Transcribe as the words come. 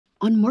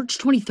On March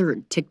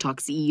 23rd,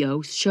 TikTok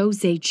CEO Shou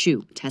Zhe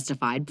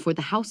testified before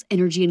the House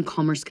Energy and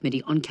Commerce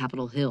Committee on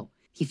Capitol Hill.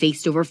 He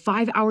faced over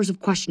 5 hours of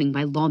questioning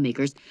by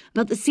lawmakers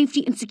about the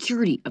safety and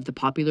security of the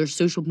popular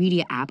social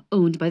media app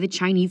owned by the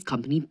Chinese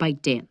company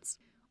ByteDance.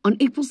 On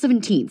April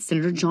 17th,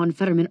 Senator John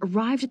Fetterman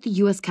arrived at the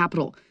U.S.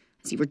 Capitol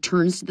as he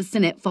returns to the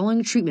Senate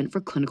following treatment for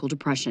clinical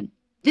depression.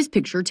 This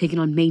picture, taken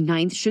on May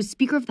 9th, shows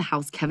Speaker of the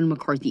House Kevin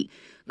McCarthy,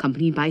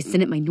 accompanied by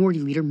Senate Minority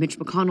Leader Mitch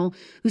McConnell,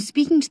 who's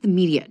speaking to the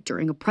media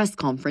during a press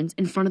conference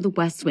in front of the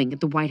West Wing at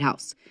the White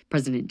House.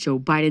 President Joe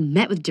Biden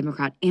met with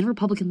Democrat and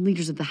Republican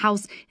leaders of the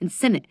House and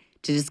Senate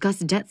to discuss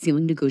debt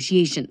ceiling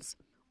negotiations.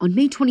 On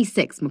May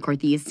 26,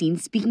 McCarthy is seen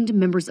speaking to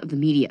members of the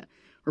media.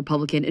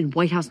 Republican and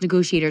White House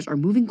negotiators are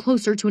moving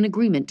closer to an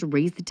agreement to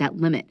raise the debt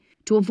limit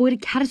to avoid a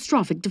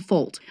catastrophic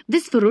default.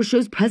 This photo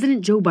shows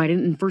President Joe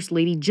Biden and First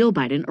Lady Jill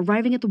Biden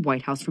arriving at the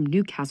White House from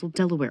Newcastle,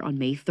 Delaware on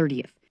May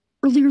 30th.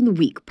 Earlier in the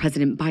week,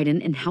 President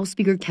Biden and House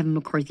Speaker Kevin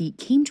McCarthy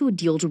came to a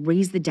deal to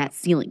raise the debt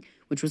ceiling,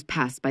 which was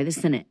passed by the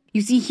Senate.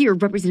 You see here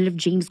Representative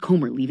James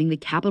Comer leaving the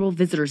Capitol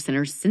Visitor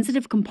Center's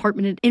sensitive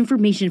compartmented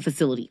information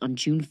facility on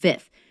June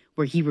 5th,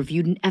 where he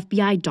reviewed an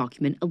FBI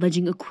document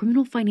alleging a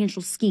criminal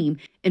financial scheme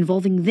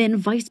involving then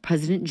Vice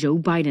President Joe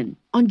Biden.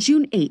 On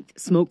June 8th,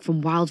 smoke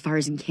from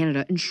wildfires in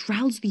Canada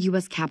enshrouds the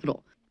U.S.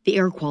 Capitol. The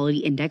air quality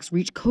index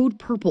reached code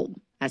purple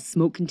as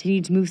smoke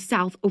continued to move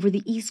south over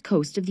the east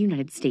coast of the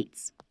United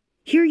States.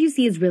 Here you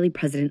see Israeli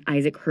President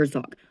Isaac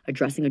Herzog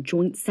addressing a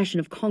joint session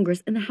of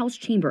Congress in the House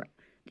chamber,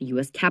 the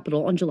U.S.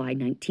 Capitol, on July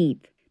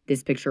 19th.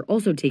 This picture,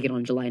 also taken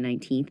on July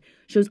 19th,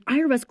 shows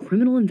IRS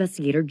criminal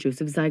investigator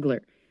Joseph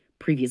Ziegler,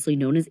 previously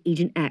known as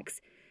Agent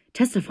X,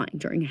 testifying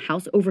during a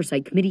House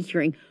Oversight Committee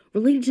hearing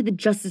related to the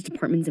Justice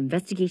Department's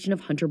investigation of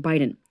Hunter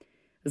Biden.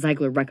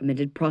 Ziegler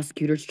recommended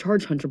prosecutors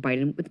charge Hunter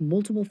Biden with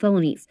multiple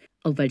felonies,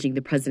 alleging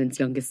the president's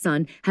youngest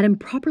son had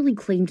improperly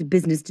claimed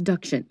business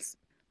deductions.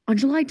 On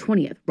July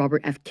 20th,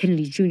 Robert F.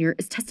 Kennedy Jr.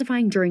 is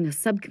testifying during a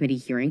subcommittee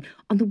hearing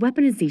on the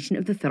weaponization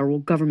of the federal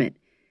government.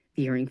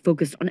 The hearing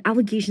focused on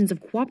allegations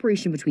of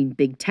cooperation between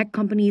big tech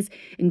companies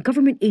and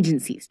government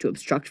agencies to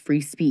obstruct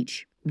free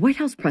speech. White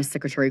House Press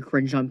Secretary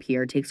Karine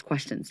Jean-Pierre takes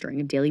questions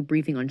during a daily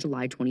briefing on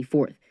July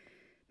 24th.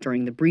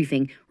 During the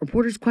briefing,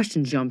 reporters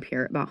questioned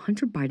Jean-Pierre about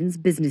Hunter Biden's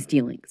business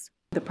dealings.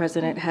 The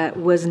president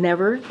was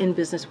never in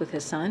business with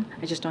his son.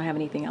 I just don't have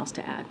anything else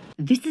to add.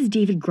 This is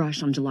David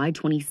Grush on July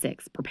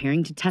 26,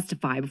 preparing to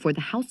testify before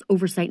the House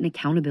Oversight and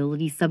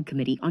Accountability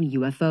Subcommittee on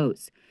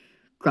UFOs.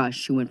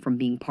 Grush, who went from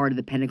being part of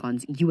the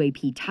Pentagon's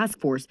UAP task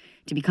force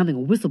to becoming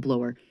a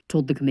whistleblower,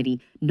 told the committee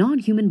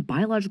non-human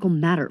biological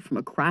matter from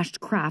a crashed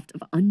craft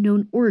of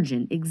unknown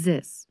origin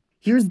exists.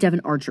 Here's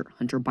Devin Archer,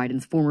 Hunter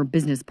Biden's former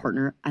business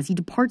partner, as he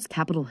departs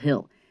Capitol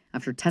Hill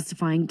after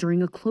testifying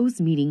during a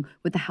closed meeting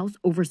with the House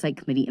Oversight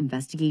Committee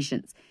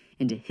investigations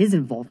into his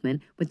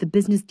involvement with the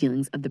business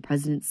dealings of the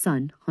president's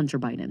son, Hunter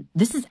Biden.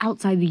 This is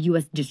outside the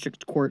U.S.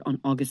 District Court on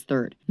August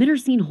 3rd. Men are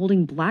seen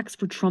holding Blacks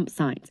for Trump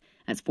signs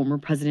as former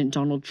President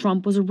Donald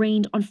Trump was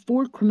arraigned on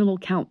 4 criminal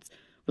counts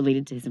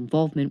related to his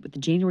involvement with the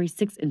January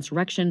 6th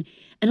insurrection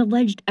and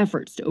alleged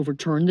efforts to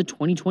overturn the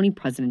 2020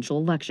 presidential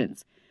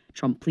elections.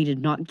 Trump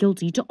pleaded not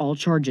guilty to all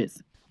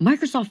charges.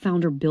 Microsoft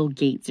founder Bill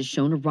Gates is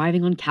shown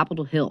arriving on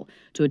Capitol Hill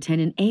to attend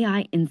an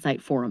AI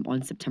Insight Forum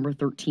on September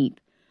 13th.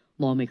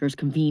 Lawmakers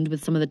convened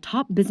with some of the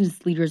top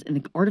business leaders in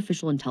the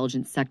artificial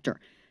intelligence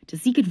sector to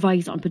seek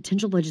advice on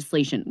potential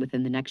legislation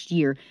within the next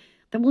year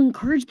that will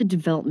encourage the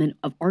development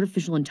of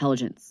artificial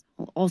intelligence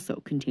while also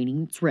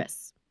containing its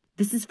risks.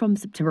 This is from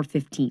September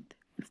 15th,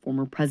 when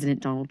former President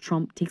Donald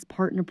Trump takes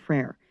part in a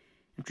prayer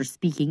after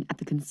speaking at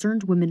the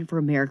Concerned Women for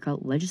America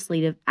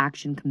Legislative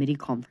Action Committee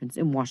conference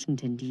in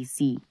Washington,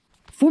 D.C.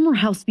 Former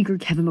House Speaker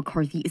Kevin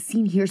McCarthy is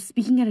seen here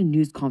speaking at a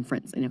news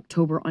conference in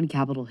October on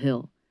Capitol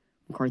Hill.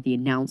 McCarthy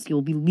announced he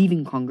will be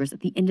leaving Congress at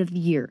the end of the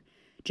year,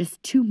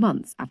 just 2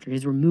 months after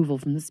his removal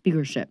from the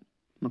speakership.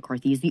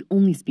 McCarthy is the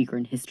only speaker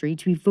in history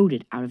to be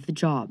voted out of the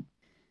job.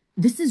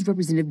 This is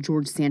Representative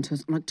George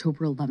Santos on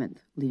October 11th,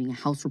 leaving a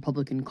House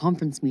Republican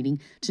conference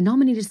meeting to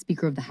nominate a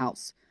Speaker of the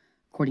House.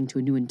 According to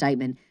a new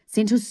indictment,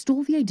 Santos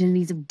stole the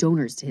identities of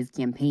donors to his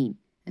campaign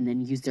and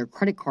then used their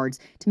credit cards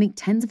to make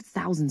tens of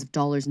thousands of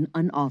dollars in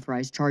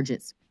unauthorized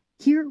charges.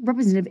 Here,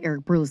 Representative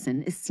Eric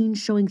Burleson is seen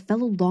showing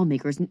fellow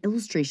lawmakers an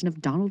illustration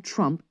of Donald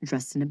Trump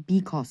dressed in a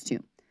bee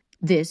costume.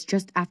 This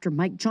just after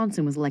Mike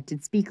Johnson was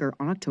elected Speaker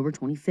on October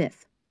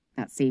 25th.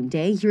 That same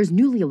day, here's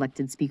newly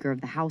elected Speaker of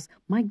the House,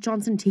 Mike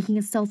Johnson, taking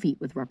a selfie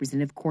with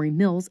Representative Corey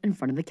Mills in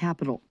front of the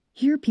Capitol.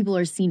 Here, people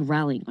are seen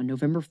rallying on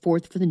November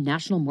 4th for the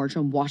National March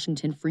on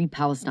Washington Free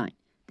Palestine.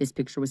 This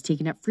picture was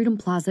taken at Freedom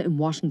Plaza in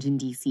Washington,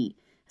 D.C.,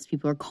 as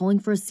people are calling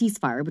for a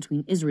ceasefire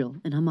between Israel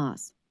and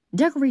Hamas.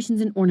 Decorations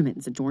and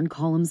ornaments adorn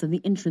columns of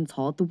the entrance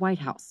hall at the White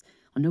House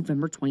on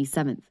November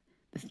 27th.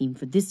 The theme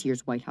for this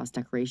year's White House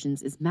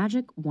decorations is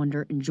magic,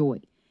 wonder, and joy,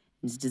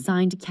 and is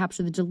designed to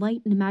capture the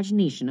delight and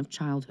imagination of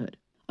childhood.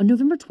 On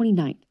November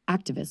 29th,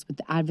 activists with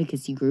the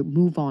advocacy group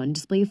Move On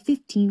display a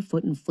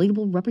 15-foot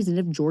inflatable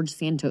Representative George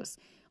Santos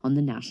on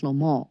the National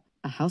Mall.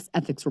 A House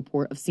ethics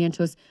report of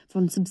Santos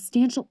found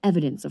substantial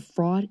evidence of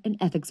fraud and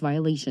ethics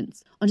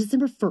violations. On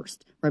December 1st,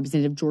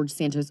 Representative George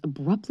Santos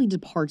abruptly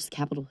departs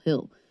Capitol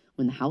Hill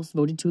when the House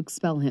voted to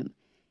expel him.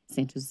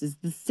 Santos is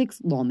the 6th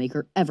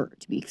lawmaker ever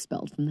to be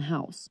expelled from the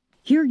House.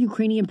 Here,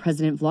 Ukrainian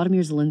President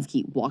Volodymyr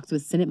Zelensky walks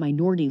with Senate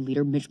Minority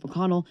Leader Mitch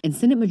McConnell and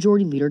Senate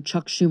Majority Leader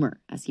Chuck Schumer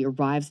as he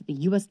arrives at the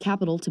U.S.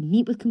 Capitol to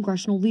meet with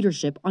congressional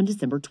leadership on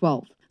December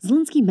 12th.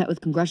 Zelensky met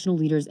with congressional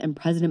leaders and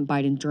President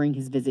Biden during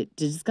his visit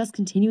to discuss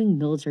continuing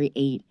military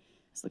aid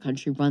as the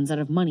country runs out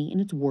of money in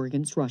its war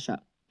against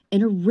Russia.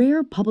 In a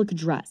rare public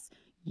address,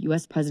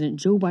 U.S. President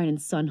Joe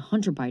Biden's son,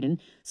 Hunter Biden,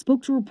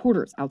 spoke to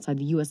reporters outside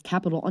the U.S.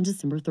 Capitol on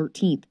December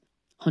 13th.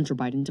 Hunter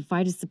Biden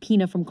defied a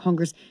subpoena from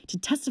Congress to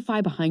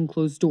testify behind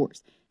closed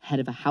doors, ahead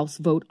of a House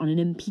vote on an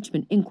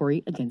impeachment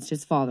inquiry against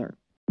his father.